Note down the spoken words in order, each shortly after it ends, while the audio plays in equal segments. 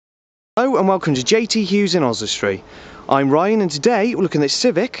Hello and welcome to JT Hughes in Oswestry. I'm Ryan and today we're looking at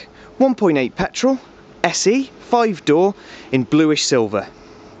Civic 1.8 petrol SE 5-door in bluish silver.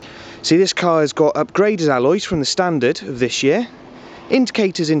 See, this car has got upgraded alloys from the standard of this year,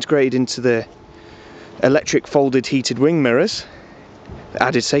 indicators integrated into the electric folded heated wing mirrors,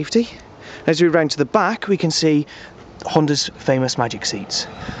 added safety. As we move round to the back we can see Honda's famous magic seats.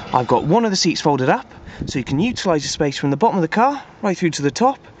 I've got one of the seats folded up so you can utilise the space from the bottom of the car right through to the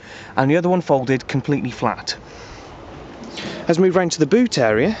top, and the other one folded completely flat. As we move round to the boot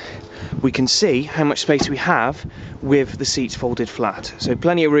area we can see how much space we have with the seats folded flat, so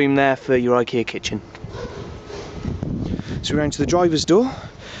plenty of room there for your IKEA kitchen. So round to the driver's door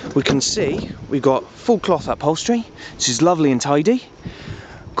we can see we've got full cloth upholstery, which is lovely and tidy.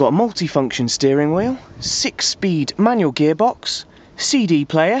 Got a multi-function steering wheel, 6-speed manual gearbox, CD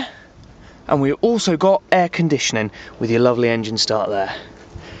player, and we've also got air conditioning with your lovely engine start there.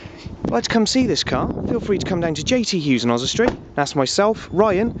 If you'd like to come see this car, feel free to come down to JT Hughes in Oswestry. That's myself,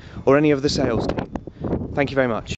 Ryan, or any of the sales team. Thank you very much.